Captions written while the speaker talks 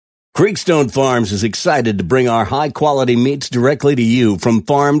Creekstone Farms is excited to bring our high-quality meats directly to you from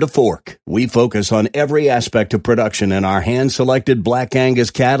farm to fork. We focus on every aspect of production in our hand-selected Black Angus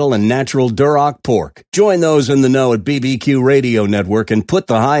cattle and natural Duroc pork. Join those in the know at BBQ Radio Network and put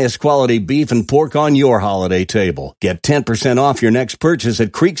the highest quality beef and pork on your holiday table. Get 10% off your next purchase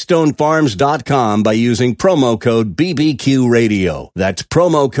at CreekstoneFarms.com by using promo code BBQ Radio. That's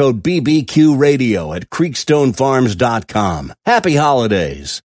promo code BBQ Radio at CreekstoneFarms.com. Happy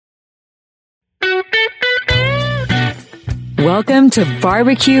holidays. Welcome to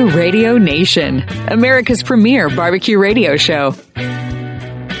Barbecue Radio Nation, America's premier barbecue radio show.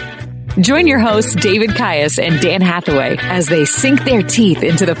 Join your hosts, David Caius and Dan Hathaway, as they sink their teeth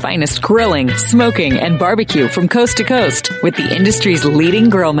into the finest grilling, smoking, and barbecue from coast to coast with the industry's leading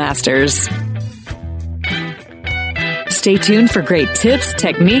grill masters. Stay tuned for great tips,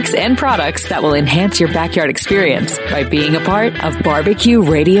 techniques, and products that will enhance your backyard experience by being a part of Barbecue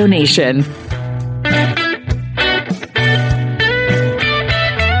Radio Nation.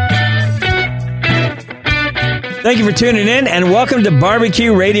 Thank you for tuning in, and welcome to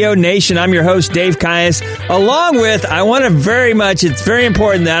Barbecue Radio Nation. I'm your host, Dave Caius. Along with, it's very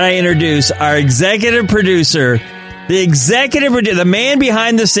important that I introduce our executive producer, the man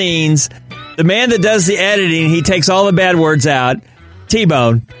behind the scenes, the man that does the editing. He takes all the bad words out.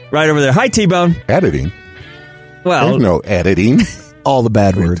 T-Bone, right over there. Hi, T-Bone. Editing? Well, there's no editing. All the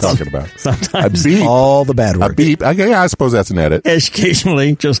bad words. What are you talking about? Sometimes. A beep. All the bad words. A beep. I suppose that's an edit.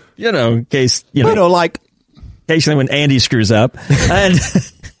 Occasionally, just, in case, occasionally when Andy screws up. And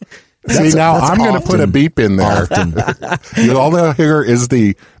See, now I'm going to put a beep in there. All I hear is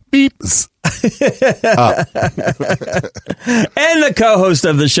the beeps. And the co-host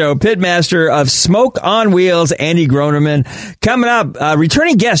of the show, pitmaster of Smoke on Wheels, Andy Groneman. Coming up,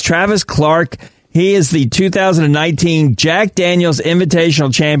 returning guest Travis Clark. He is the 2019 Jack Daniel's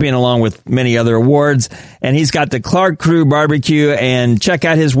Invitational Champion, along with many other awards. And he's got the Clark Crew Barbecue. And check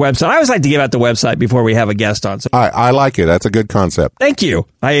out his website. I always like to give out the website before we have a guest on. So I like it. That's a good concept. Thank you.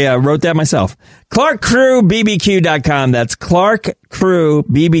 I wrote that myself. ClarkCrewBBQ.com. That's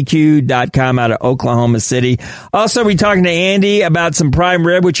ClarkCrewBBQ.com out of Oklahoma City. Also, we're talking to Andy about some prime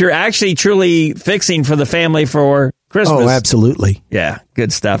rib, which you're actually truly fixing for the family for Christmas. Oh, absolutely. Yeah,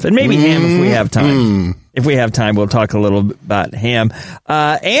 good stuff. And maybe ham if we have time. If we have time, we'll talk a little bit about ham.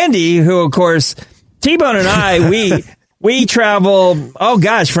 Andy, who, of course, T-Bone and I, we travel,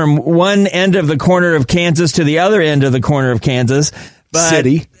 from one end of the corner of Kansas to the other end of the corner of Kansas.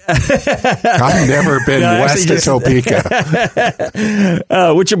 City. I've never been west of Topeka.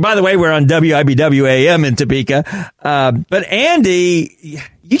 Which, by the way, we're on WIBW AM in Topeka. But Andy,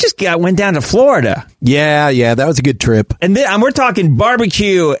 you just went down to Florida. Yeah, that was a good trip. And then we're talking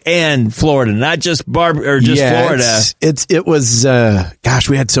barbecue and Florida, not just Florida. It was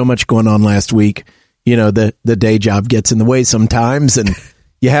we had so much going on last week. The day job gets in the way sometimes, and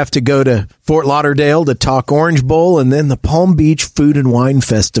you have to go to Fort Lauderdale to talk Orange Bowl, and then the Palm Beach Food and Wine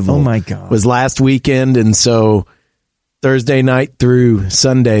Festival. Oh my God. Was last weekend, and so Thursday night through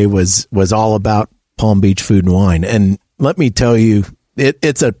Sunday was all about Palm Beach Food and Wine. And let me tell you,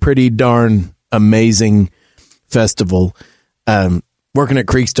 it's a pretty darn amazing festival. Working at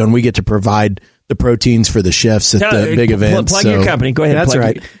Creekstone, we get to provide the proteins for the chefs at the big events. Plug your company. Go ahead. That's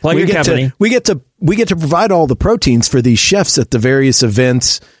right. Plug your company. We get to provide all the proteins for these chefs at the various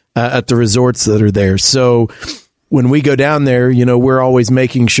events at the resorts that are there. So when we go down there, we're always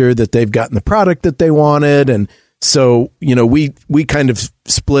making sure that they've gotten the product that they wanted. And so, we kind of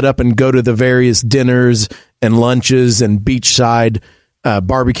split up and go to the various dinners and lunches and beachside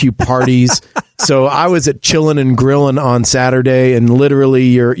barbecue parties. So I was at Chillin' and Grillin' on Saturday, and literally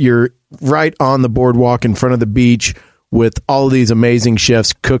you're right on the boardwalk in front of the beach with all of these amazing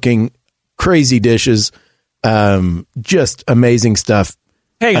chefs cooking crazy dishes. Just amazing stuff.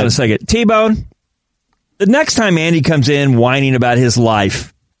 Hang on a second. T-Bone, the next time Andy comes in whining about his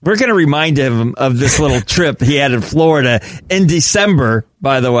life, we're going to remind him of this little trip he had in Florida in December,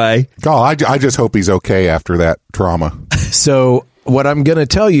 by the way. Oh, I just hope he's okay after that trauma. So what I'm going to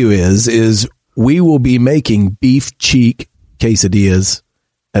tell you is we will be making beef cheek quesadillas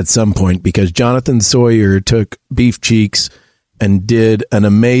at some point, because Jonathan Sawyer took beef cheeks and did an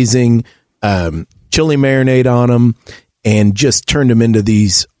amazing chili marinade on them and just turned them into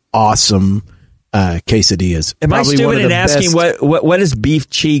these awesome quesadillas. Am I stupid in asking what is beef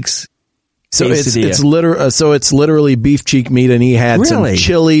cheeks? So it's literally beef cheek meat, and he had some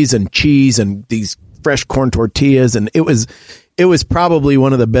chilies and cheese and these fresh corn tortillas, and it was probably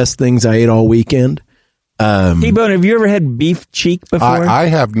one of the best things I ate all weekend. T-Bone, have you ever had beef cheek before? I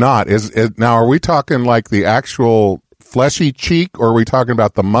have not. Now, are we talking like the actual fleshy cheek, or are we talking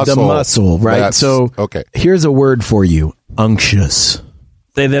about the muscle? The muscle, right? So okay. Here's a word for you. Unctuous.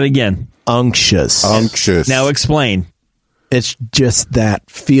 Say that again. Unctuous. Unctuous. Now explain. It's just that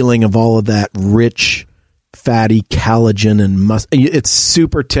feeling of all of that rich, fatty collagen and muscle. It's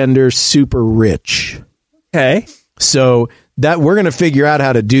super tender, super rich. Okay. So that we're going to figure out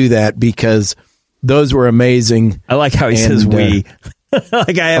how to do that because those were amazing. I like how he says we.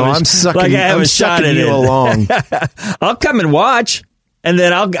 Like I have I'm sucking you along. I'll come and watch, and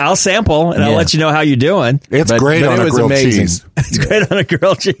then I'll sample, and I'll let you know how you're doing. It's great on a grilled cheese. It's great on a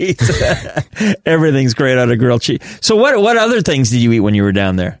grilled cheese. Everything's great on a grilled cheese. So what other things did you eat when you were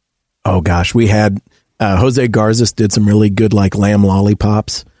down there? Oh gosh, we had Jose Garzas did some really good like lamb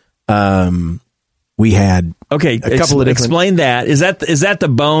lollipops. We had a couple of different. Explain that. Is that the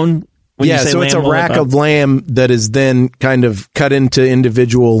bone? So it's a rack of lamb that is then kind of cut into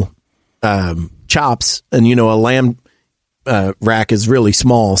individual chops, and a lamb rack is really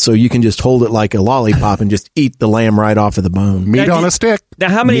small, so you can just hold it like a lollipop and just eat the lamb right off of the bone. Meat on a stick. Now,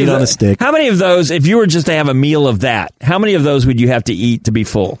 how many on a stick? How many of those, if you were just to have a meal of that, how many of those would you have to eat to be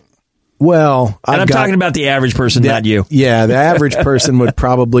full? Well, I'm talking about the average person, not you. Yeah, the average person would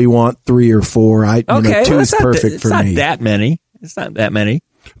probably want 3 or 4. Two is perfect for me. It's not that many. It's not that many.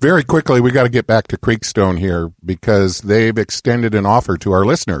 Very quickly, we got to get back to Creekstone here because they've extended an offer to our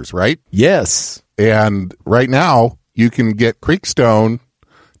listeners, right? Yes. And right now, you can get Creekstone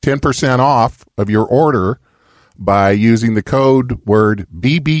 10% off of your order by using the code word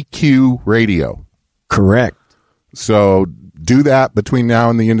BBQ Radio. Correct. So do that between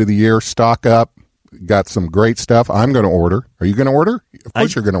now and the end of the year. Stock up. Got some great stuff. I'm going to order. Are you going to order? Of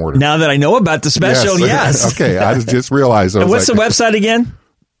course you're going to order. Now that I know about the special, yes. Okay, I just realized. And what's the website again?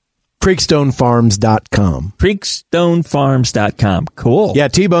 Creekstonefarms.com. Creekstonefarms.com. Cool. Yeah,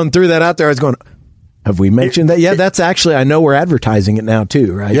 T-Bone threw that out there. I was going, have we mentioned that? Yeah, that's actually, I know we're advertising it now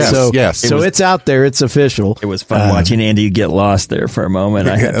too, right? Yes, yes. So it's out there. It's official. It was fun watching Andy get lost there for a moment.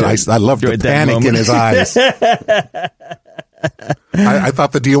 I loved the panic in his eyes. I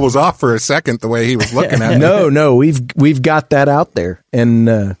thought the deal was off for a second the way he was looking at it. No, we've got that out there,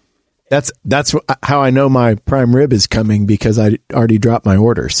 and that's how I know my prime rib is coming because I already dropped my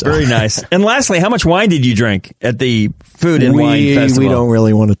order. So. Very nice. And lastly, how much wine did you drink at the Food and Wine Festival? We don't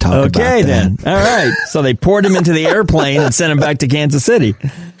really want to talk about that. Okay, then. All right. So they poured him into the airplane and sent him back to Kansas City.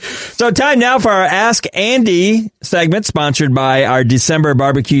 So time now for our Ask Andy segment, sponsored by our December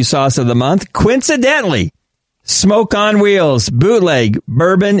barbecue sauce of the month. Coincidentally, Smoke on Wheels, bootleg,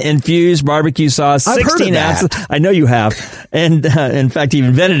 bourbon-infused barbecue sauce, 16 ounces. I know you have. And, in fact, he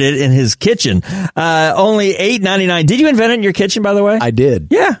invented it in his kitchen. Only $8.99. Did you invent it in your kitchen, by the way? I did.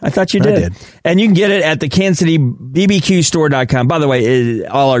 Yeah, I thought you did. I did. And you can get it at the KansasCityBBQstore.com. By the way,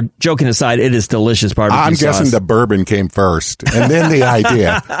 all our joking aside, it is delicious barbecue sauce. I'm guessing the bourbon came first, and then the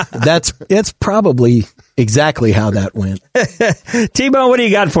idea. It's probably exactly how that went. T-Bone, what do you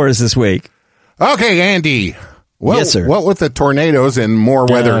got for us this week? Okay, Andy. Well, yes, sir. What with the tornadoes and more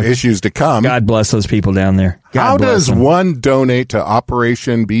weather issues to come? God bless those people down there. How does one donate to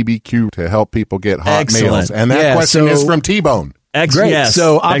Operation BBQ to help people get hot meals? And that question is from T-Bone. Great. Yes.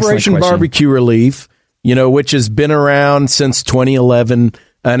 So Operation Barbecue Relief, which has been around since 2011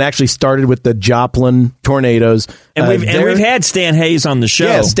 and actually started with the Joplin tornadoes. And we've had Stan Hayes on the show.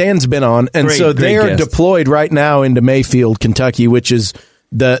 Yeah, Stan's been on. And so they are deployed right now into Mayfield, Kentucky, which is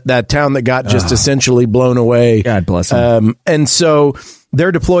that town that got just essentially blown away. God bless them. And so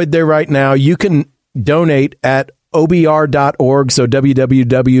they're deployed there right now. You can donate at obr.org, so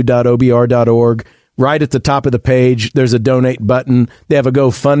www.obr.org. Right at the top of the page, there's a donate button. They have a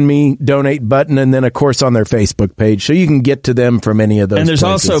GoFundMe donate button, and then, of course, on their Facebook page. So you can get to them from any of those places.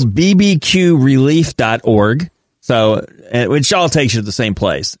 And there's also bbqrelief.org, which all takes you to the same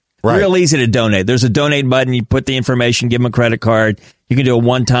place. Right. Real easy to donate. There's a donate button. You put the information, give them a credit card. You can do it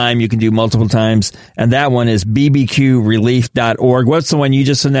one time. You can do multiple times. And that one is bbqrelief.org. What's the one you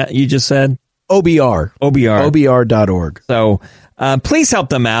just said? OBR. OBR.org. So please help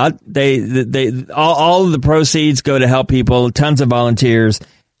them out. All of the proceeds go to help people. Tons of volunteers.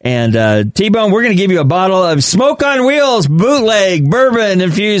 And T-Bone, we're going to give you a bottle of Smoke on Wheels bootleg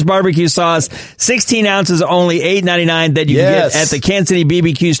bourbon-infused barbecue sauce, 16 ounces, only $8.99 that you can get at the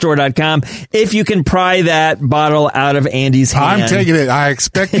KansasCityBBQstore.com. If you can pry that bottle out of Andy's hand. I'm taking it. I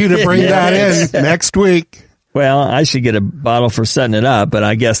expect you to bring that in next week. Well, I should get a bottle for setting it up, but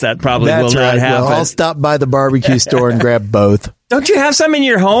I guess that probably will not happen. Well, I'll stop by the barbecue store and grab both. Don't you have some in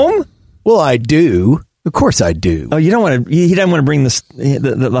your home? Well, I do. Of course I do. Oh, you don't want to. He doesn't want to bring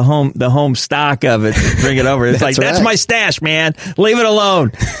the home stock of it. Bring it over. It's that's my stash, man. Leave it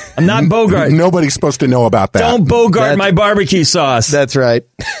alone. I'm not Bogart. Nobody's supposed to know about that. Don't Bogart my barbecue sauce. That's right.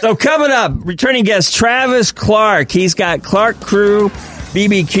 So coming up, returning guest Travis Clark. He's got Clark Crew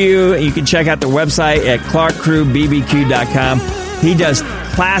BBQ. You can check out their website at clarkcrewbbq.com. He does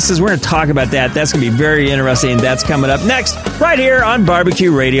classes. We're going to talk about that. That's going to be very interesting. That's coming up next, right here on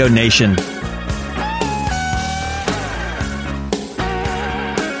Barbecue Radio Nation.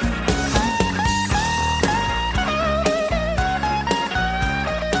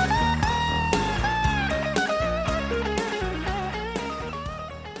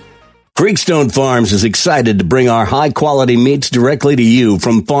 Creekstone Farms is excited to bring our high-quality meats directly to you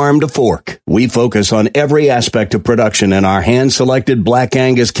from farm to fork. We focus on every aspect of production in our hand-selected Black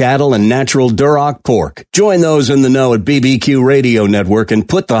Angus cattle and natural Duroc pork. Join those in the know at BBQ Radio Network and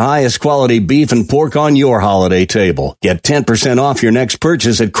put the highest quality beef and pork on your holiday table. Get 10% off your next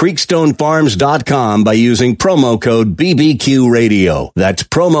purchase at CreekstoneFarms.com by using promo code BBQ Radio. That's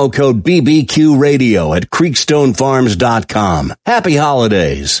promo code BBQ Radio at CreekstoneFarms.com. Happy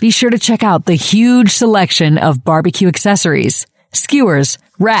holidays. Be sure to check out the huge selection of barbecue accessories, skewers,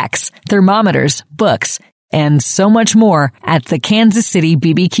 racks, thermometers, books, and so much more at the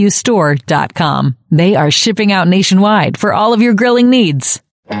KansasCityBBQStore.com. They are shipping out nationwide for all of your grilling needs.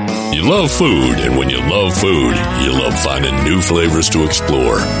 You love food, and when you love food, you love finding new flavors to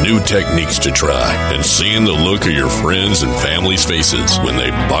explore, new techniques to try, and seeing the look of your friends and family's faces when they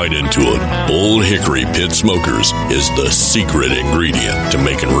bite into it. Old Hickory Pit Smokers is the secret ingredient to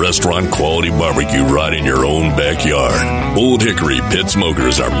making restaurant-quality barbecue right in your own backyard. Old Hickory Pit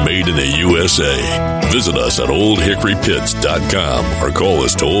Smokers are made in the USA. Visit us at oldhickorypits.com or call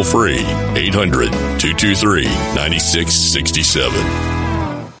us toll-free 800-223-9667.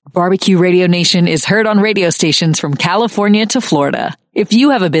 Barbecue Radio Nation is heard on radio stations from California to Florida. If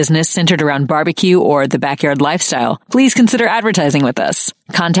you have a business centered around barbecue or the backyard lifestyle, please consider advertising with us.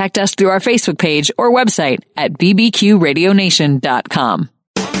 Contact us through our Facebook page or website at bbqradionation.com.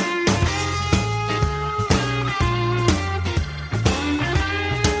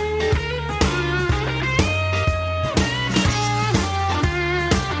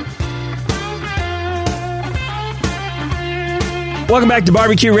 Welcome back to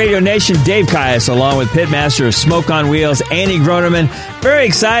Barbecue Radio Nation. Dave Caius, along with Pitmaster of Smoke on Wheels, Andy Groneman. Very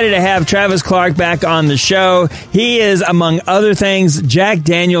excited to have Travis Clark back on the show. He is, among other things, Jack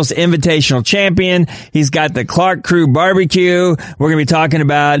Daniel's Invitational Champion. He's got the Clark Crew Barbecue. We're going to be talking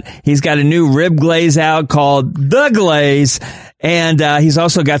about, he's got a new rib glaze out called The Glaze. And he's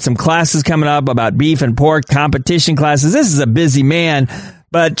also got some classes coming up about beef and pork competition classes. This is a busy man.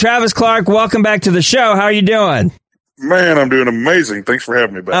 But Travis Clark, welcome back to the show. How are you doing? Man, I'm doing amazing. Thanks for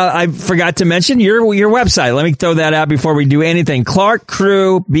having me back. I forgot to mention your website. Let me throw that out before we do anything.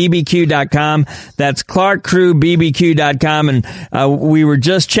 ClarkCrewBBQ.com. That's ClarkCrewBBQ.com. And we were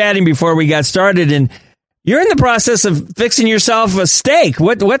just chatting before we got started, and you're in the process of fixing yourself a steak.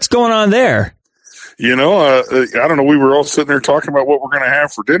 What's going on there? You know, I don't know. We were all sitting there talking about what we're going to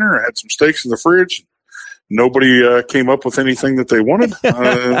have for dinner. I had some steaks in the fridge. Nobody came up with anything that they wanted,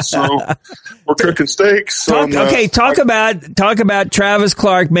 so we're cooking steaks. Talk about Travis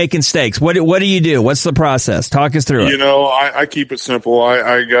Clark making steaks. What do you do? What's the process? Talk us through it. You know, I keep it simple.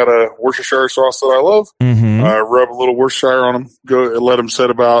 I got a Worcestershire sauce that I love. Mm-hmm. I rub a little Worcestershire on them, let them set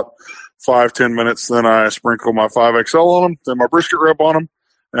about 5-10 minutes. Then I sprinkle my 5XL on them, then my brisket rub on them,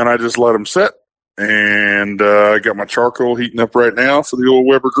 and I just let them set. And I got my charcoal heating up right now for the old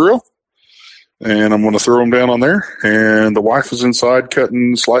Weber grill. And I'm going to throw them down on there. And the wife is inside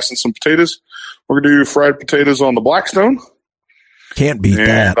slicing some potatoes. We're going to do fried potatoes on the Blackstone. Can't beat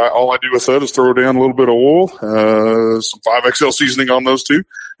that. And all I do with that is throw down a little bit of oil, some 5XL seasoning on those two,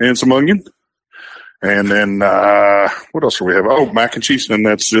 and some onion. And then what else do we have? Oh, mac and cheese. And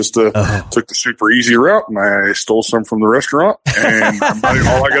that's just took the super easy route, and I stole some from the restaurant. And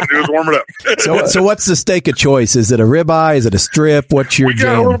all I got to do is warm it up. So what's the steak of choice? Is it a ribeye? Is it a strip? What's your jam? We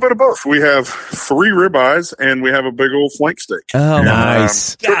got a little bit of both. We have 3 ribeyes, and we have a big old flank steak. Oh,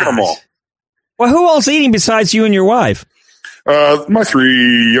 nice. Cooking them all. Well, who else eating besides you and your wife? My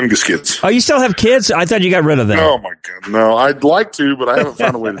 3 youngest kids. Oh, you still have kids? I thought you got rid of them. Oh, my God. No, I'd like to, but I haven't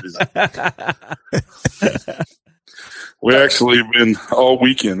found a way to do that. We actually been all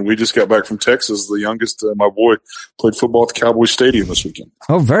weekend. We just got back from Texas. The youngest, my boy, played football at the Cowboys Stadium this weekend.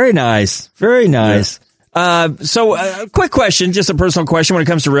 Oh, very nice. Very nice. Yeah. So, quick question, just a personal question when it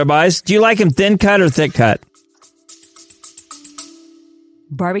comes to ribeyes. Do you like them thin cut or thick cut?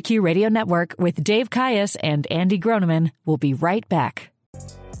 Barbecue Radio Network with Dave Caius and Andy Groneman will be right back.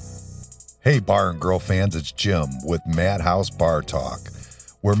 Hey, Bar and Grill fans, it's Jim with Madhouse Bar Talk,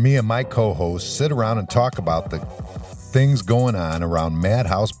 where me and my co-hosts sit around and talk about the things going on around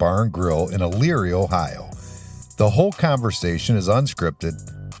Madhouse Bar and Grill in Elyria, Ohio. The whole conversation is unscripted,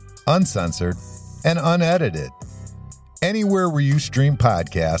 uncensored, and unedited. Anywhere where you stream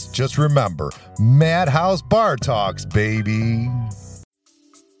podcasts, just remember, Madhouse Bar Talks, baby.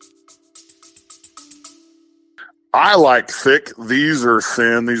 I like thick. These are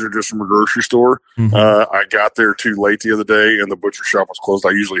thin. These are just from a grocery store. Mm-hmm. I got there too late the other day, and the butcher shop was closed.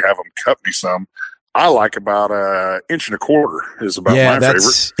 I usually have them cut me some. I like about an inch and a quarter is about my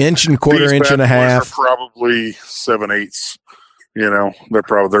favorite. Inch and quarter, these inch and a half. Are probably 7/8. You know,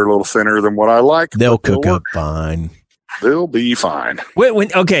 they're a little thinner than what I like. They'll cook up fine. They'll be fine.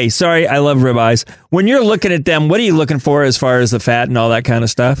 Wait, okay, sorry, I love ribeyes. When you're looking at them, what are you looking for as far as the fat and all that kind of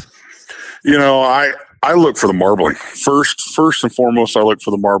stuff? You know, I look for the marbling. First and foremost, I look for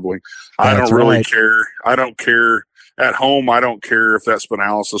the marbling. I don't really care. I don't care. At home, I don't care if that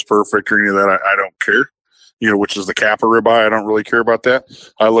spinalis is perfect or any of that. I don't care. You know, which is the Kappa ribeye. I don't really care about that.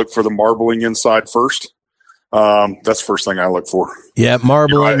 I look for the marbling inside first. That's the first thing I look for. Yeah,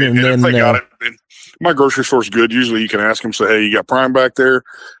 marbling. You know, and then if they got it. My grocery store's good. Usually you can ask them, say, hey, you got prime back there?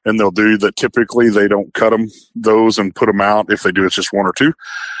 And they'll do that. Typically they don't cut them, those, and put them out. If they do, it's just one or two.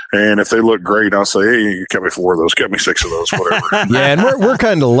 And if they look great, I'll say, hey, you cut me 4 of those, cut me 6 of those, whatever. Yeah, and we're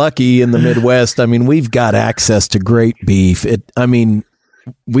kind of lucky in the Midwest. I mean, we've got access to great beef.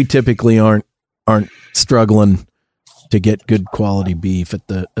 We typically aren't struggling to get good quality beef at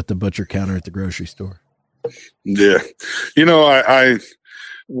the butcher counter at the grocery store. Yeah. You know,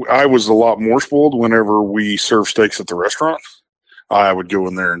 I was a lot more spoiled whenever we served steaks at the restaurant. I would go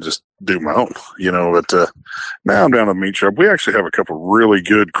in there and just do my own, you know, but now I'm down at the meat shop. We actually have a couple of really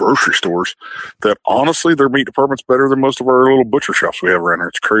good grocery stores that honestly, their meat department's better than most of our little butcher shops we have around here.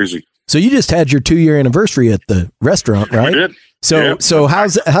 It's crazy. So you just had your 2-year anniversary at the restaurant, right? We did. So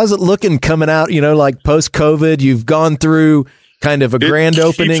how's it looking coming out, you know, like post-COVID? You've gone through kind of a grand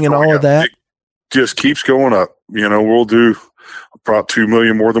opening and all of that? It just keeps going up. You know, we'll do about $2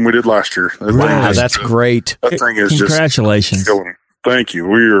 million more than we did last year. Wow, that's great. That thing is congratulations. Just killing. Thank you.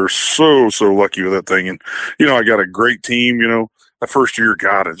 We are so lucky with that thing. And, you know, I got a great team. You know, that first year,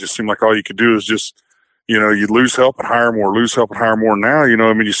 God, it just seemed like all you could do is just, you know, you'd lose help and hire more, lose help and hire more. Now, you know,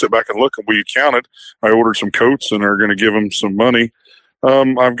 I mean, you sit back and look, and we counted. I ordered some coats and are going to give them some money.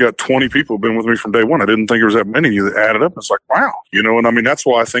 I've got 20 people who've been with me from day one. I didn't think there was that many that added up. It's like, wow, you know, and I mean, that's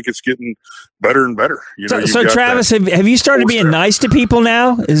why I think it's getting better and better. You know, so Travis, have you started being nice to people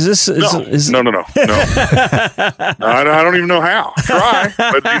now? Is this? No. I don't even know how. Try,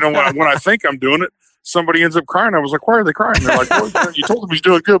 but you know, when I think I'm doing it, somebody ends up crying. I was like, why are they crying? They're like, well, you told him he's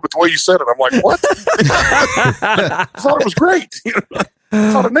doing good, but the way you said it, I'm like, what? I thought it was great.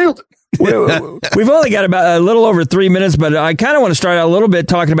 I thought I nailed it. We've only got about a little over 3 minutes, but I kind of want to start out a little bit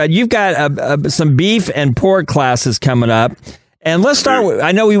talking about, you've got some beef and pork classes coming up. And let's start with,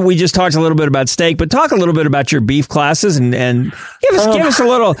 I know we just talked a little bit about steak, but talk a little bit about your beef classes and give us a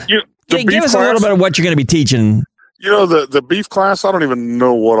little, give us a little bit of what you're going to be teaching. You know, the beef class, I don't even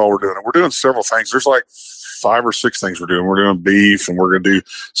know what all we're doing. We're doing several things. There's like 5 or 6 things we're doing. We're doing beef, and we're going to do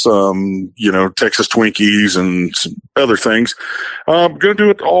some, you know, Texas Twinkies and some other things. I'm going to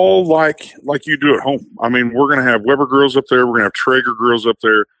do it all like you do at home. I mean, we're going to have Weber grills up there. We're going to have Traeger grills up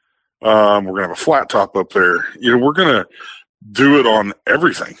there. We're going to have a flat top up there. You know, we're going to do it on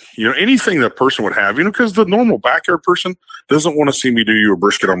everything, you know, anything that person would have, you know, because the normal backyard person doesn't want to see me do you a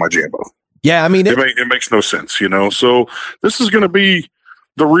brisket on my Jambo. Yeah, I mean, it makes no sense, you know. So this is going to be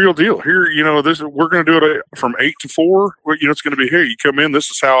the real deal here. You know, we're going to do it from 8 to 4. You know, it's going to be here. You come in. This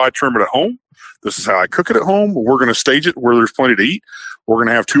is how I trim it at home. This is how I cook it at home. We're going to stage it where there's plenty to eat. We're going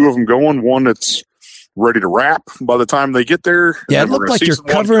to have 2 of them going. One that's ready to wrap by the time they get there. Yeah, it looked like you're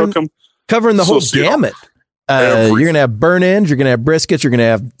covering the whole gamut. You're going to have burn ends. You're going to have briskets. You're going to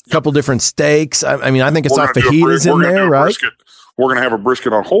have a couple different steaks. I mean, I think it's off the heat in there, right? Brisket. We're going to have a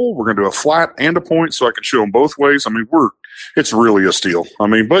brisket on whole. We're going to do a flat and a point so I can show them both ways. I mean, it's really a steal. I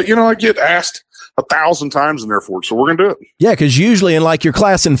mean, but you know, I get asked 1,000 times in there for it, so we're going to do it. Yeah, because usually in like your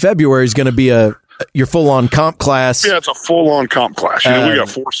class in February is going to be your full-on comp class. Yeah, it's a full-on comp class. You know, we got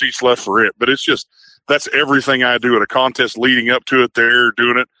 4 seats left for it, but it's just, that's everything I do at a contest leading up to it. They're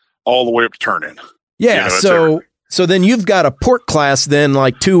doing it all the way up to turn-in. Yeah, you know, so then you've got a pork class then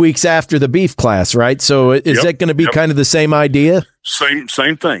like 2 weeks after the beef class, right? So is that going to be kind of the same idea? Same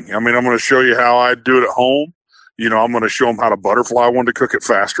thing. I mean, I'm going to show you how I do it at home. You know, I'm going to show them how to butterfly one to cook it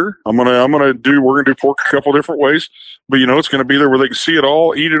faster. we're going to do pork a couple different ways, but you know, it's going to be there where they can see it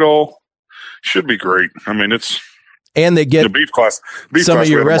all, eat it all. Should be great. I mean, And they get the beef class. Some of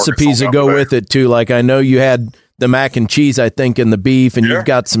your recipes that go with it too. Like I know you had the mac and cheese, I think, in the beef, and you've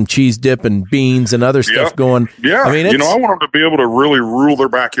got some cheese dip and beans and other stuff going. Yeah, I mean, I want them to be able to really rule their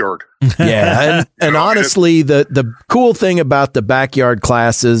backyard. Yeah, and honestly, the cool thing about the backyard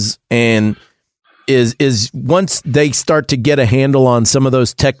classes is once they start to get a handle on some of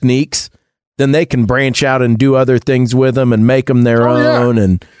those techniques, then they can branch out and do other things with them and make them their own.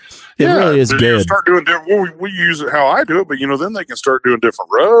 And it really is good. Start doing different. Well, we use it how I do it, but then they can start doing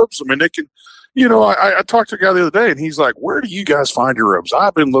different rubs. I mean, they can. I talked to a guy the other day, and he's like, "Where do you guys find your rubs?"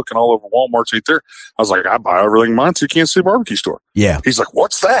 I've been looking all over Walmart. Ain't there? I was like, "I buy everything in Montana Kansas City barbecue store." Yeah. He's like,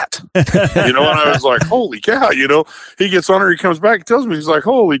 "What's that?" And I was like, "Holy cow!" He gets on there, he comes back, and tells me, he's like,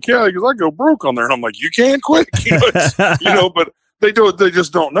 "Holy cow!" Because I go broke on there, and I'm like, "You can't quit." But they do. They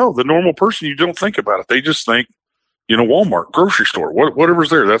just don't know. The normal person, you don't think about it. They just think, Walmart, grocery store, whatever's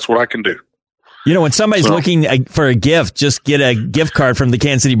there, that's what I can do. When somebody's looking for a gift, just get a gift card from the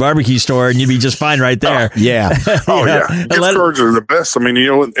Kansas City barbecue store and you'd be just fine right there. Yeah. Yeah. Gift cards are the best. I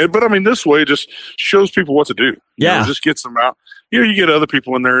mean, but this way it just shows people what to do. It just gets them out. You get other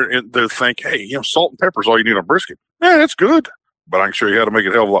people in there and they think, hey, salt and pepper is all you need on brisket. Yeah, that's good. But I can show you how to make it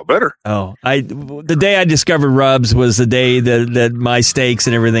a hell of a lot better. Oh, the day I discovered rubs was the day that my steaks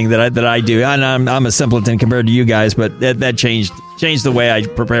and everything that I do. And I'm a simpleton compared to you guys, but that changed the way I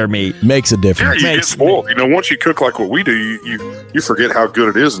prepare meat. Makes a difference. Yeah, you get spoiled. Once you cook like what we do, you forget how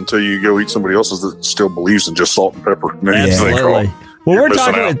good it is until you go eat somebody else's that still believes in just salt and pepper. And absolutely. Well, we're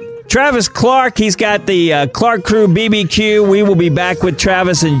talking with Travis Clark. He's got the Clark Crew BBQ. We will be back with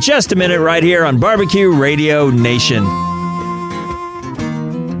Travis in just a minute right here on Barbecue Radio Nation.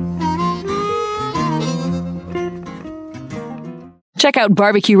 Check out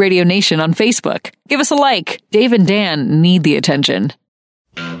Barbecue Radio Nation on Facebook. Give us a like. Dave and Dan need the attention.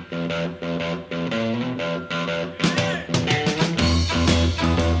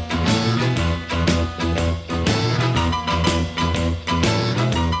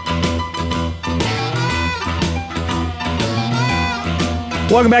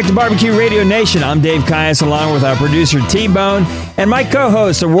 Welcome back to Barbecue Radio Nation. I'm Dave Caius, along with our producer T-Bone and my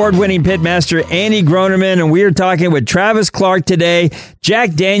co-host, award-winning pitmaster Andy Groneman, and we are talking with Travis Clark today,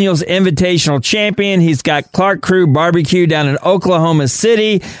 Jack Daniel's Invitational champion. He's got Clark Crew Barbecue down in Oklahoma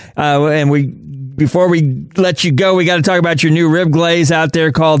City, and before we let you go, we got to talk about your new rib glaze out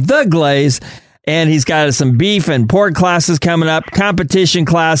there called The Glaze, and he's got some beef and pork classes coming up, competition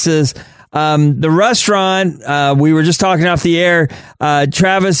classes. The restaurant, we were just talking off the air.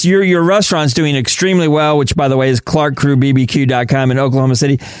 Travis, your restaurant's doing extremely well, which, by the way, is ClarkCrewBBQ.com in Oklahoma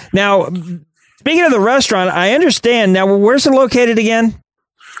City. Now, speaking of the restaurant, I understand. Now, where's it located again?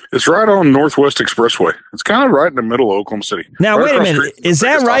 It's right on Northwest Expressway. It's kind of right in the middle of Oklahoma City. Now, wait a minute. Is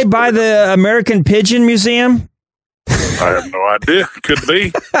that right by the American Pigeon Museum? I have no idea. Could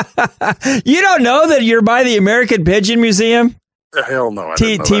be. You don't know that you're by the American Pigeon Museum? Hell no.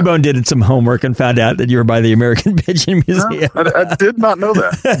 T-Bone did some homework and found out that you were by the American Pigeon Museum. No, I did not know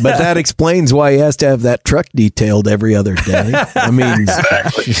that. But that explains why he has to have that truck detailed every other day. I mean,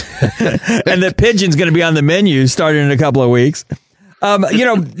 exactly. And the pigeon's going to be on the menu starting in a couple of weeks.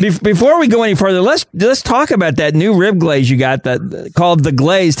 Before we go any further, let's talk about that new rib glaze you got called The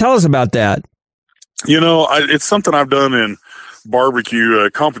Glaze. Tell us about that. It's something I've done in barbecue,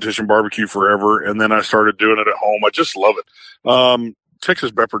 competition barbecue forever, and then I started doing it at home. I just love it.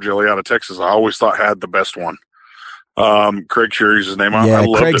 Texas pepper jelly out of Texas, I always thought had the best one. Craig Sherry's his name. I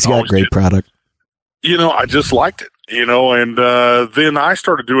loved Craig's got great product. I just liked it, and then I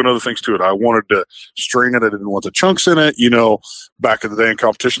started doing other things to it. I wanted to strain it. I didn't want the chunks in it. Back in the day in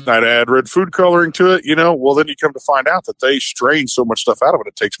competition, I'd add red food coloring to it, well, then you come to find out that they strain so much stuff out of it.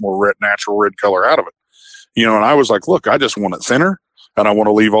 It takes more natural red color out of it, and I was like, look, I just want it thinner and I want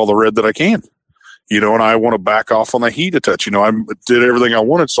to leave all the red that I can. And I want to back off on the heat a touch. I did everything I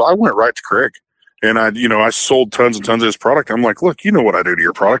wanted. So I went right to Craig and I sold tons and tons of his product. I'm like, look, you know what I do to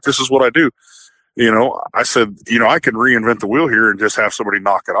your product. This is what I do. I said, I can reinvent the wheel here and just have somebody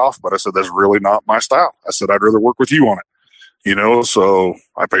knock it off. But I said, that's really not my style. I said, I'd rather work with you on it, so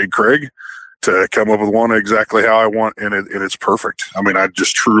I paid Craig to come up with one exactly how I want. And it's perfect. I mean, I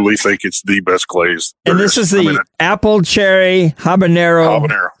just truly think it's the best glaze. And this is the apple cherry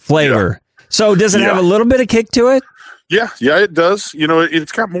habanero flavor. Yeah. So does it have a little bit of kick to it? Yeah, it does.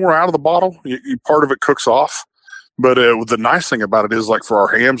 It's got more out of the bottle. Part of it cooks off. But the nice thing about it is, like, for our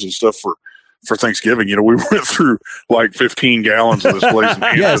hams and stuff for Thanksgiving, we went through like 15 gallons of this glaze.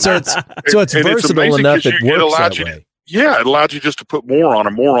 Yeah, so it's versatile enough it works that way. Yeah, it allowed you just to put more on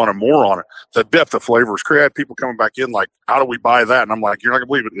it. The depth of flavors. I had people coming back in like, how do we buy that? And I'm like, you're not going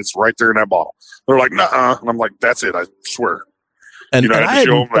to believe it. It's right there in that bottle. They're like, nuh-uh. And I'm like, that's it. I swear. And, and I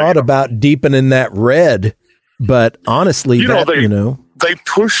hadn't thought about deepening that red, but honestly, they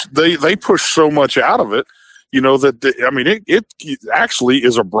push so much out of it, that it actually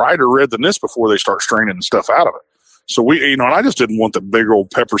is a brighter red than this before they start straining stuff out of it. So and I just didn't want the big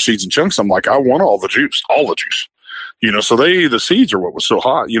old pepper seeds and chunks. I'm like, I want all the juice. So the seeds are what was so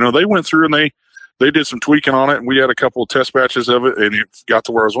hot. They went through and they did some tweaking on it, and we had a couple of test batches of it, and it got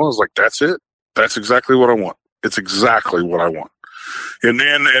to where I was like, that's it. That's exactly what I want. It's exactly what I want. And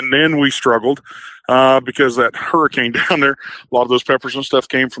then we struggled because that hurricane down there, a lot of those peppers and stuff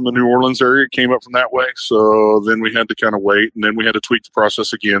came from the New Orleans area, came up from that way. So then we had to kind of wait, and then we had to tweak the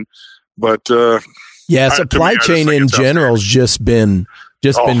process again. But supply chain in general has just been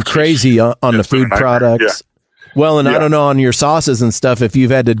crazy on the food products. Yeah. Well, and I don't know on your sauces and stuff if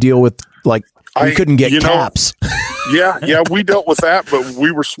you've had to deal with we couldn't get caps. Yeah, we dealt with that, but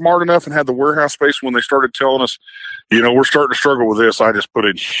we were smart enough and had the warehouse space when they started telling us, we're starting to struggle with this. I just put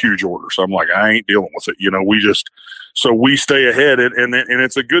in huge orders. I'm like, I ain't dealing with it. So we stay ahead, and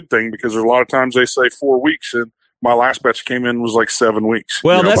it's a good thing because there's a lot of times they say 4 weeks, and my last batch came in was like 7 weeks.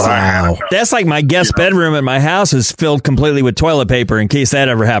 Well, that's like my guest bedroom at my house is filled completely with toilet paper in case that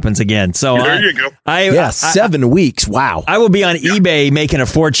ever happens again. So there you go. 7 weeks. Wow. I will be on eBay making a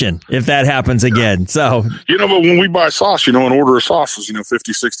fortune if that happens again. So, but when we buy sauce, an order of sauce is,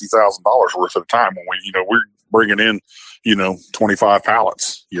 $50,000-$60,000 worth at a time. When we're bringing in, 25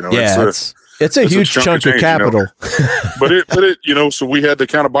 pallets, it's a huge chunk of capital. But it, so we had to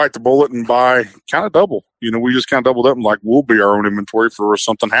kind of bite the bullet and buy kind of double. We just kind of doubled up and we'll be our own inventory for if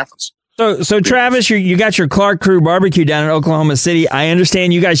something happens. So Travis, you got your Clark Crew barbecue down in Oklahoma City. I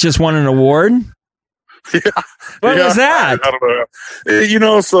understand you guys just won an award. Yeah. What was that? I don't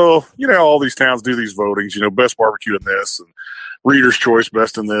know. So, all these towns do these votings, best barbecue in this and Reader's Choice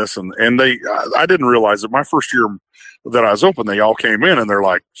best in this. And I didn't realize that my first year that I was open, they all came in and they're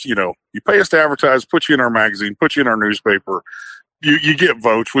like, you pay us to advertise, put you in our magazine, put you in our newspaper. You get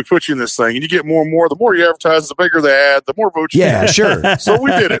votes. We put you in this thing, and you get more and more. The more you advertise, the bigger the ad, the more votes you get. Sure. So we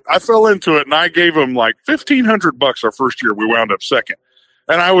did it. I fell into it, and I gave him like $1,500 our first year. We wound up second.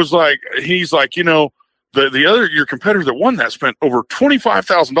 And I was like, he's like, your competitor that won that spent over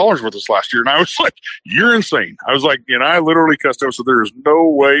 $25,000 with us last year. And I was like, you're insane. I was like, and I literally cussed him. So there is no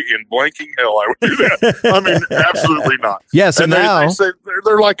way in blanking hell I would do that. I mean, absolutely not. Yes. And now they say,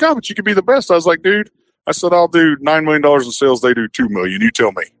 they're like, oh, but you could be the best. I was like, dude, I said, I'll do $9 million in sales. They do $2 million. You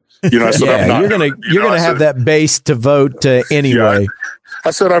tell me. I said, I'm not. You're gonna have that base to vote anyway. Yeah,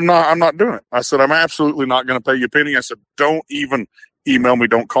 I said, I'm not doing it. I said, I'm absolutely not going to pay you a penny. I said, don't even email me.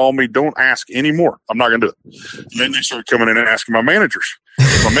 Don't call me. Don't ask anymore. I'm not going to do it. And then they started coming in and asking my managers.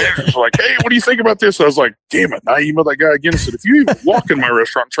 My managers were like, hey, what do you think about this? I was like, damn it. I emailed that guy again and said, if you even walk in my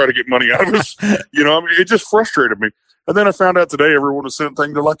restaurant and try to get money out of us, it just frustrated me. And then I found out today everyone was sent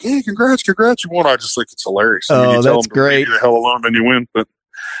thing. They're like, hey, congrats, you won. I just think it's hilarious. Oh, that's great. Leave you the hell alone, then you win. But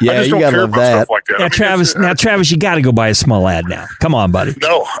yeah, I just don't care about stuff like that. Now, Travis, you got to go buy a small ad now. Come on, buddy.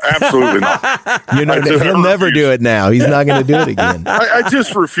 No, absolutely not. He'll never do it now. He's not going to do it again. I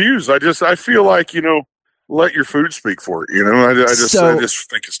just refuse. I feel like, let your food speak for it. I just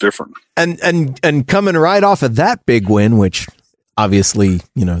think it's different. And coming right off of that big win, which obviously,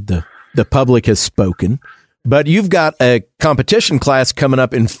 the public has spoken. But you've got a competition class coming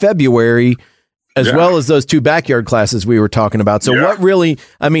up in February, as well as those 2 backyard classes we were talking about. So what really,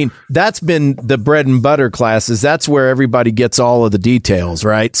 that's been the bread and butter classes. That's where everybody gets all of the details,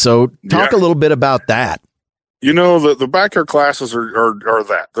 right? So talk a little bit about that. The backyard classes are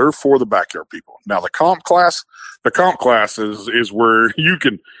that. They're for the backyard people. Now, the comp class is where you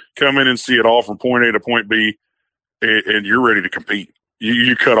can come in and see it all from point A to point B, and you're ready to compete.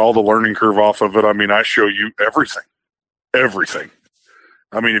 You cut all the learning curve off of it. I show you everything.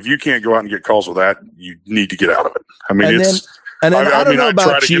 If you can't go out and get calls with that, you need to get out of it. I don't know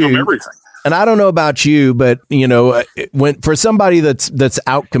about you. And I don't know about you, but for somebody that's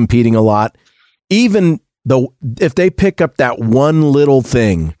out competing a lot, even if they pick up that one little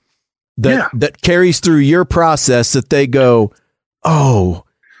thing that carries through your process, that they go, oh,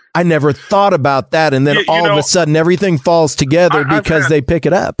 I never thought about that. And then all of a sudden everything falls together because they pick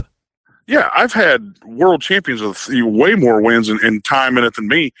it up. Yeah, I've had world champions with way more wins and time in it than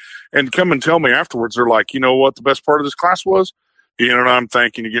me, and come and tell me afterwards. They're like, you know what the best part of this class was? I'm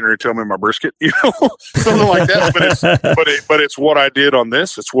thinking you're getting ready to tell me my brisket, something like that. But it's what I did on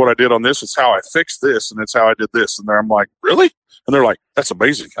this. It's what I did on this. It's how I fixed this, and it's how I did this. And I'm like, really? And they're like, that's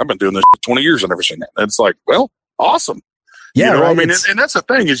amazing. I've been doing this for 20 years. I've never seen that. And it's like, well, awesome. Yeah, I right. mean, and that's the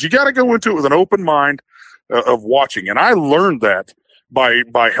thing is you got to go into it with an open mind of watching. And I learned that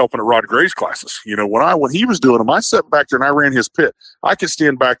by helping at Rod Gray's classes. When he was doing them, I sat back there and I ran his pit. I could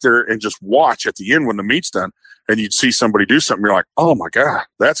stand back there and just watch at the end when the meet's done, and you'd see somebody do something. You're like, oh my God,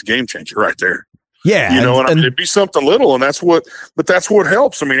 that's a game changer right there. Yeah. I mean, it'd be something little, and that's what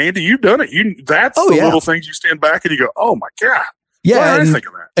helps. I mean, Andy, you've done it. That's the little things you stand back and you go, oh my God. Yeah. Why did I think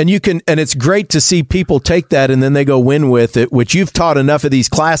of that? And it's great to see people take that and then they go win with it, which you've taught enough of these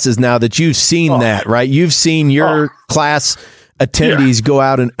classes now that you've seen that, right? You've seen your class attendees go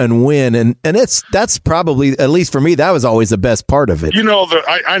out and win. And that's probably, at least for me, that was always the best part of it.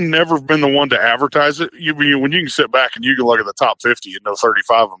 I've never been the one to advertise it. When you can sit back and you can look at the top 50 and know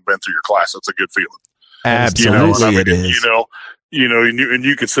 35 of them been through your class, that's a good feeling. Absolutely, it is. And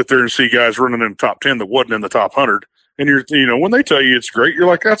you could sit there and see guys running in the top 10 that wasn't in the top 100. And when they tell you it's great, you're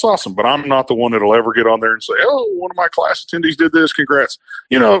like, that's awesome. But I'm not the one that'll ever get on there and say, oh, one of my class attendees did this. Congrats.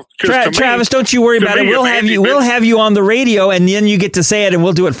 Travis, don't you worry about it. We'll have you on the radio, and then you get to say it, and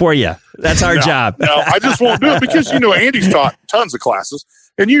we'll do it for you. That's our job. No, I just won't do it because Andy's taught tons of classes,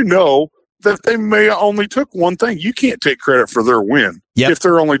 and that they may only took one thing. You can't take credit for their win if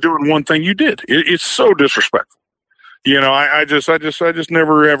they're only doing one thing you did. It's so disrespectful. I just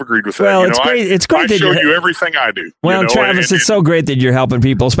never have agreed with that. Well, it's great. It's great I that show you everything I do. Well, Travis, it's so great that you're helping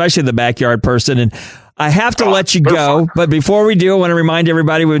people, especially the backyard person. And I have to let you go, but before we do, I want to remind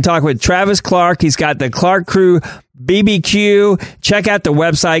everybody we've been talking with Travis Clark. He's got the Clark Crew BBQ. Check out the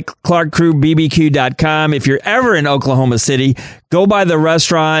website, clarkcrewbbq.com. If you're ever in Oklahoma City, go by the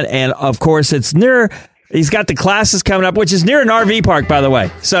restaurant, and of course, it's near. He's got the classes coming up, which is near an RV park, by the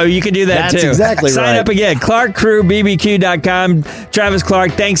way. So you can do that too. That's exactly right. Sign up again, clarkcrewbbq.com. Travis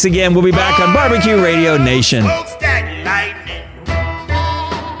Clark, thanks again. We'll be back on Barbecue Radio Nation.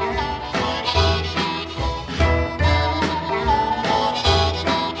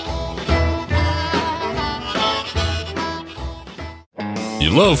 You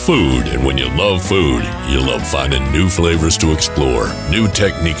love food, and when you love food, you love finding new flavors to explore, new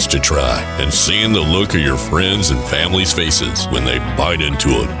techniques to try, and seeing the look of your friends and family's faces when they bite into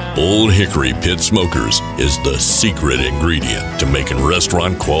it. Old Hickory Pit Smokers is the secret ingredient to making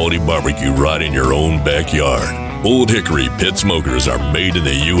restaurant-quality barbecue right in your own backyard. Old Hickory Pit Smokers are made in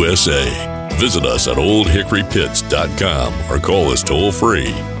the USA. Visit us at oldhickorypits.com or call us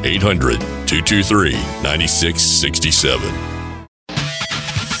toll-free, 800-223-9667.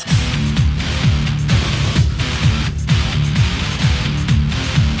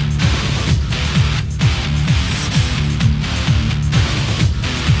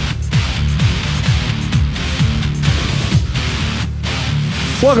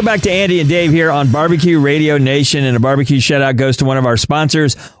 Welcome back to Andy and Dave here on Barbecue Radio Nation, and a barbecue shout-out goes to one of our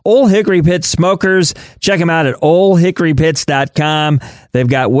sponsors, Old Hickory Pit Smokers. Check them out at oldhickorypits.com. They've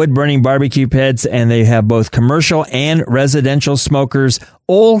got wood-burning barbecue pits, and they have both commercial and residential smokers.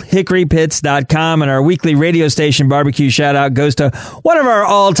 oldhickorypits.com. And our weekly radio station barbecue shout-out goes to one of our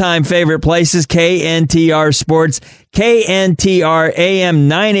all-time favorite places, KNTR Sports, KNTR AM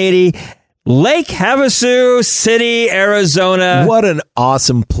 980, Lake Havasu City, Arizona. What an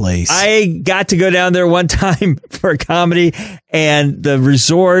awesome place. I got to go down there one time for a comedy, and the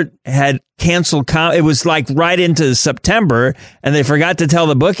resort had canceled. It was like right into September, and they forgot to tell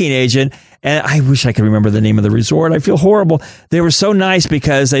the booking agent. And I wish I could remember the name of the resort. I feel horrible. They were so nice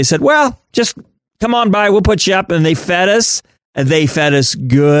because they said, well, just come on by. We'll put you up. And they fed us, and they fed us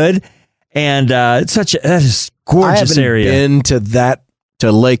good. And it's that is gorgeous area. I haven't been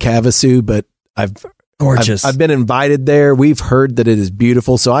to Lake Havasu, but I've been invited there. We've heard that it is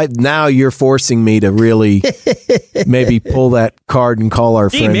beautiful. So now you're forcing me to really maybe pull that card and call our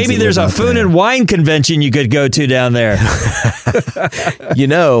friends. Maybe there's a food and wine convention you could go to down there.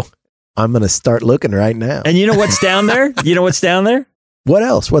 I'm going to start looking right now. And you know what's down there? What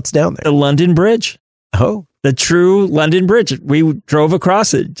else? What's down there? The London Bridge. Oh, the true London Bridge. We drove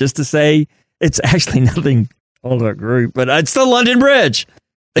across it just to say it's actually nothing. Hold on, group, but it's the London Bridge.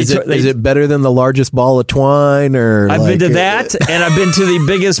 Is it better than the largest ball of twine? Or I've been to that, and I've been to the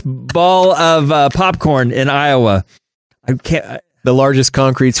biggest ball of popcorn in Iowa. The largest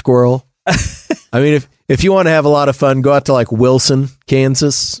concrete squirrel. I mean, if you want to have a lot of fun, go out to like Wilson,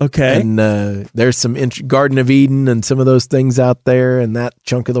 Kansas. Okay, and there's some Garden of Eden and some of those things out there in that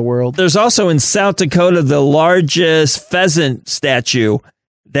chunk of the world. There's also in South Dakota the largest pheasant statue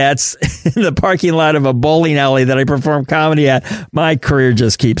that's in the parking lot of a bowling alley that I perform comedy at, my career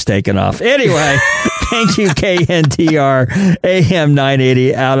just keeps taking off. Anyway, thank you, KNTR AM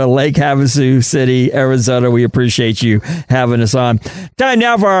 980 out of Lake Havasu City, Arizona. We appreciate you having us on. Time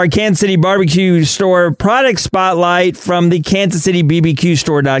now for our Kansas City Barbecue Store product spotlight from the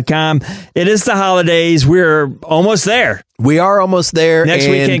KansasCityBBQStore.com. It is the holidays. We're almost there. We are almost there. Next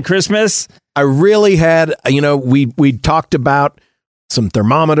weekend, Christmas. I really had, we talked about some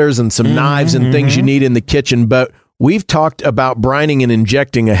thermometers and some knives and things you need in the kitchen, but we've talked about brining and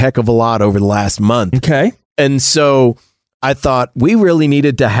injecting a heck of a lot over the last month. Okay. And so I thought we really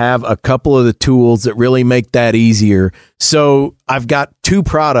needed to have a couple of the tools that really make that easier. So I've got two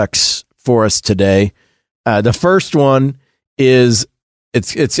products for us today. The first one is,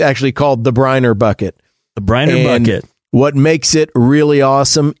 it's actually called the Briner Bucket. The Briner Bucket. What makes it really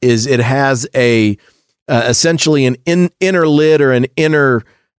awesome is it has a essentially an inner lid or an inner,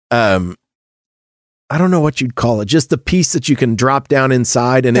 I don't know what you'd call it, just the piece that you can drop down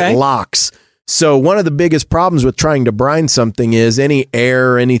inside and it locks. So one of the biggest problems with trying to brine something is any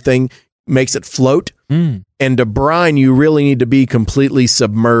air or anything makes it float. And to brine, you really need to be completely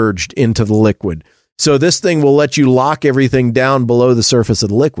submerged into the liquid. So this thing will let you lock everything down below the surface of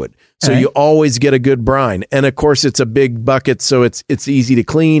the liquid. So you always get a good brine. And of course, it's a big bucket, so it's easy to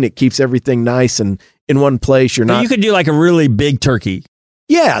clean. It keeps everything nice and in one place. You're not. You could do like a really big turkey.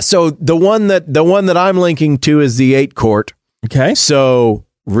 Yeah. So the one that I'm linking to is the 8-quart. Okay. So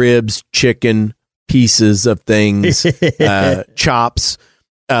ribs, chicken, pieces of things, chops.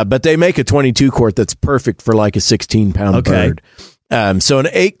 But they make a 22-quart that's perfect for like a 16-pound bird. So an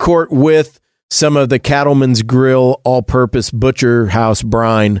 8-quart with some of the Cattleman's Grill all-purpose butcher house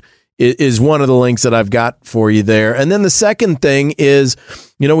brine is one of the links that I've got for you there. And then the second thing is,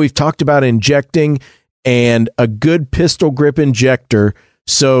 we've talked about injecting and a good pistol grip injector.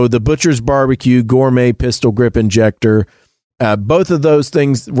 So the Butcher's Barbecue Gourmet Pistol Grip Injector, both of those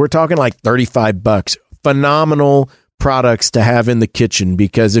things, we're talking like $35. Phenomenal products to have in the kitchen,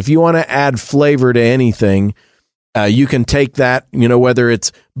 because if you want to add flavor to anything, you can take that, whether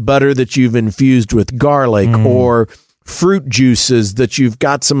it's butter that you've infused with garlic or fruit juices that you've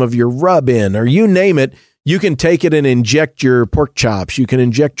got some of your rub in, or you name it, you can take it and inject your pork chops. You can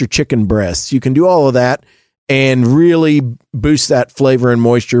inject your chicken breasts. You can do all of that and really boost that flavor and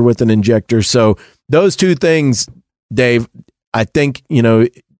moisture with an injector. So those two things, Dave, I think,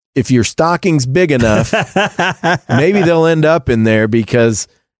 if your stocking's big enough, maybe they'll end up in there, because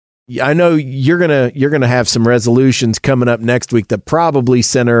I know you're gonna have some resolutions coming up next week that probably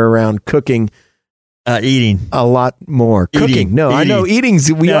center around cooking, eating a lot more. Cooking, no, eating. I know eating's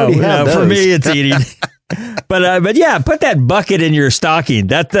already have those. For me, it's eating. But yeah, put that bucket in your stocking.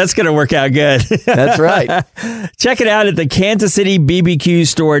 That's gonna work out good. That's right. Check it out at the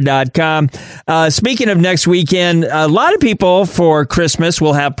KansasCityBBQStore.com. Speaking of next weekend, a lot of people for Christmas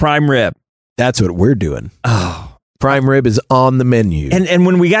will have prime rib. That's what we're doing. Oh. Prime rib is on the menu. And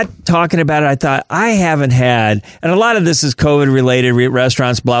when we got talking about it, I thought, I haven't had, and a lot of this is COVID related,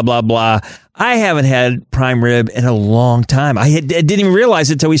 restaurants, blah, blah, blah. I haven't had prime rib in a long time. I didn't even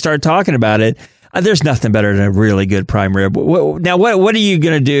realize it until we started talking about it. There's nothing better than a really good prime rib. Now, what are you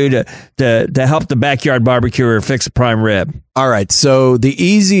going to do to help the backyard barbecuer fix a prime rib? All right. So the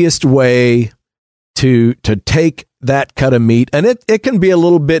easiest way to take that cut of meat, and it can be a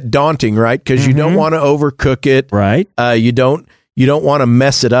little bit daunting, right? Because you don't want to overcook it, right? You don't want to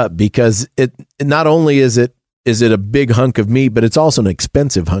mess it up, because it not only is it a big hunk of meat, but it's also an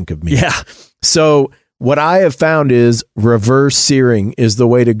expensive hunk of meat. Yeah. So what I have found is reverse searing is the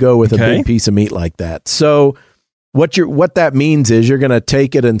way to go with a big piece of meat like that. So what that means is you're going to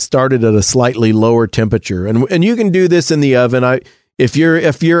take it and start it at a slightly lower temperature, and you can do this in the oven. If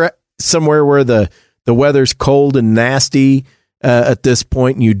you're somewhere where the weather's cold and nasty at this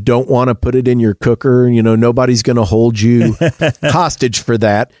point, and you don't want to put it in your cooker, nobody's going to hold you hostage for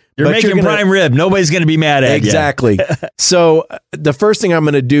that. You're making prime rib. Nobody's going to be mad at you. Exactly. So the first thing I'm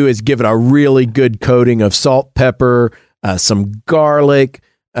going to do is give it a really good coating of salt, pepper, some garlic,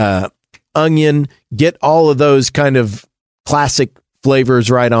 onion, get all of those kind of classic flavors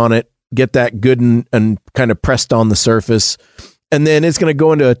right on it. Get that good and kind of pressed on the surface. And then it's going to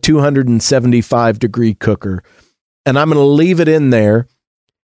go into a 275 degree cooker. And I'm going to leave it in there.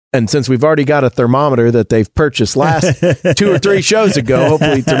 And since we've already got a thermometer that they've purchased last 2 or 3 shows ago,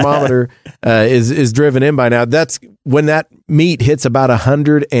 hopefully thermometer is driven in by now. That's when that meat hits about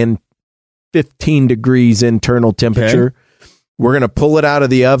 115 degrees internal temperature. Okay. We're going to pull it out of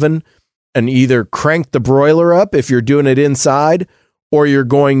the oven and either crank the broiler up if you're doing it inside, or you're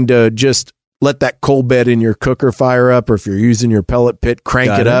going to just let that coal bed in your cooker fire up, or if you're using your pellet pit,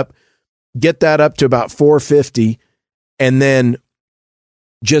 crank it up. Get that up to about 450, and then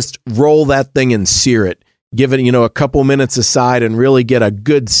just roll that thing and sear it. Give it, a couple minutes aside and really get a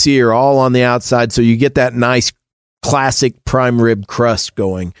good sear all on the outside so you get that nice classic prime rib crust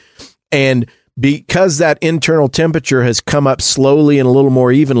going. And because that internal temperature has come up slowly and a little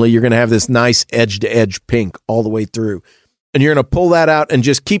more evenly, you're going to have this nice edge-to-edge pink all the way through. And you're going to pull that out and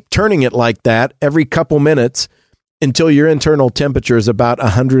just keep turning it like that every couple minutes until your internal temperature is about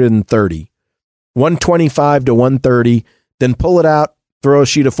 130, 125 to 130. Then pull it out, throw a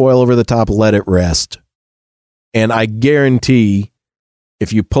sheet of foil over the top, let it rest. And I guarantee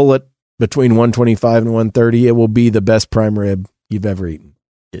if you pull it between 125 and 130, it will be the best prime rib you've ever eaten.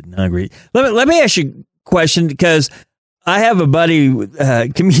 Getting hungry. Let me ask you a question, because I have a buddy,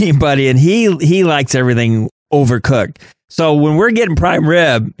 comedian buddy, and he likes everything overcooked. So when we're getting prime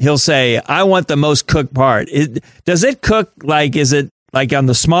rib, he'll say, I want the most cooked part. Does it cook is it like on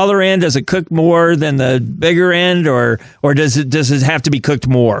the smaller end? Does it cook more than the bigger end, or does it have to be cooked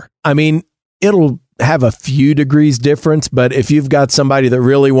more? I mean, it'll have a few degrees difference, but if you've got somebody that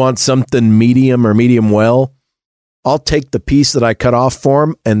really wants something medium or medium well, I'll take the piece that I cut off for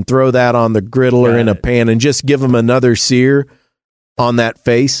them and throw that on the griddle or in a pan and just give them another sear on that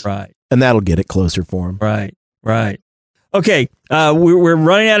face. Right. And that'll get it closer for them. Right. Okay. We're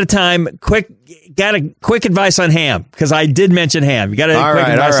running out of time. Quick advice on ham, because I did mention ham. You got quick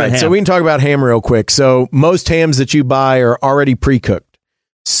advice on ham. So we can talk about ham real quick. So most hams that you buy are already pre-cooked.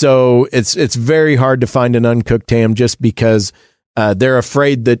 So it's very hard to find an uncooked ham just because they're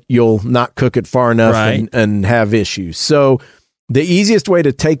afraid that you'll not cook it far enough and have issues. So the easiest way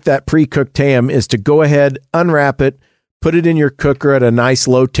to take that pre-cooked ham is to go ahead, unwrap it, put it in your cooker at a nice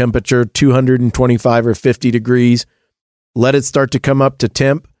low temperature, 225 or 50 degrees. Let it start to come up to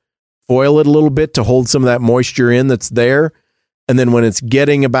temp. Foil it a little bit to hold some of that moisture in that's there. And then when it's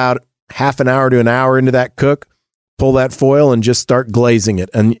getting about half an hour to an hour into that cook, pull that foil and just start glazing it.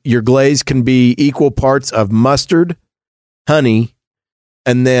 And your glaze can be equal parts of mustard, honey,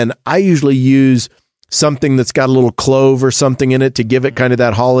 and then I usually use something that's got a little clove or something in it to give it kind of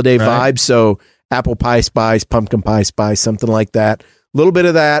that holiday vibe. So apple pie spice, pumpkin pie spice, something like that. A little bit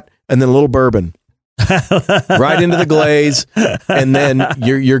of that, and then a little bourbon. Right into the glaze, and then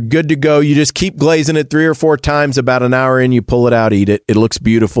you're good to go. You just keep glazing it 3 or 4 times. About an hour in, you pull it out, eat it. It looks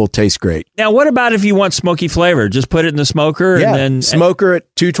beautiful, tastes great. Now, what about if you want smoky flavor? Just put it in the smoker, and then smoker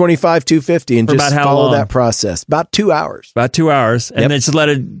at 225, 250, and just follow that process. About 2 hours. And then just let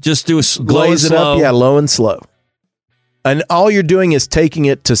it just do a glaze it up, low and slow. And all you're doing is taking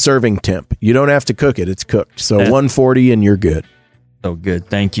it to serving temp. You don't have to cook it; it's cooked. So 140, and you're good. So good.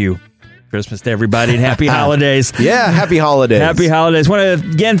 Thank you. Christmas to everybody, and happy holidays. Yeah, happy holidays. Happy holidays. Want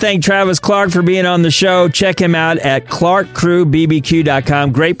to again thank Travis Clark for being on the show. Check him out at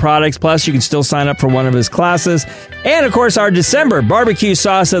ClarkCrewBBQ.com. Great products. Plus, you can still sign up for one of his classes. And, of course, our December barbecue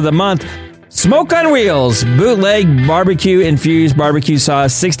sauce of the month, Smoke on Wheels, bootleg barbecue-infused barbecue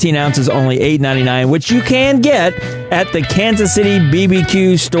sauce, 16 ounces, only $8.99, which you can get at the Kansas City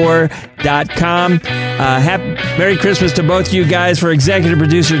BBQ Store.com. Merry Christmas to both you guys. For executive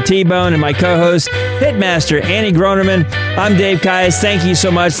producer T-Bone and my co-host, Pitmaster Annie Groneman, I'm Dave Kias. Thank you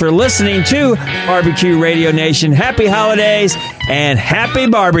so much for listening to Barbecue Radio Nation. Happy holidays and happy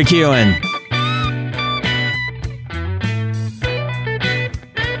barbecuing.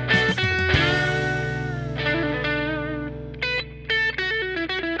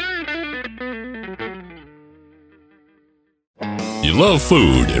 You love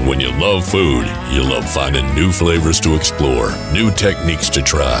food, and when you love food, you love finding new flavors to explore, new techniques to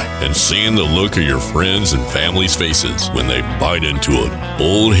try, and seeing the look of your friends and family's faces when they bite into it.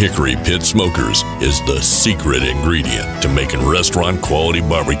 Old Hickory Pit Smokers is the secret ingredient to making restaurant-quality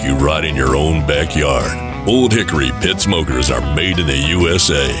barbecue right in your own backyard. Old Hickory Pit Smokers are made in the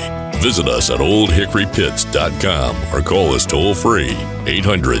USA. Visit us at oldhickorypits.com or call us toll-free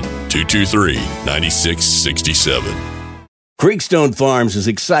 800-223-9667. Creekstone Farms is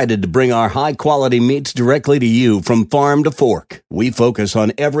excited to bring our high-quality meats directly to you from farm to fork. We focus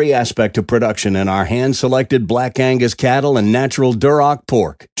on every aspect of production in our hand-selected Black Angus cattle and natural Duroc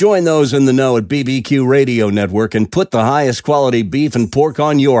pork. Join those in the know at BBQ Radio Network and put the highest quality beef and pork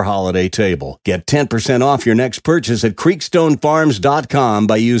on your holiday table. Get 10% off your next purchase at CreekstoneFarms.com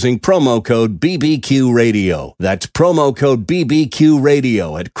by using promo code BBQ Radio. That's promo code BBQ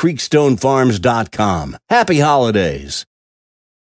Radio at CreekstoneFarms.com. Happy holidays!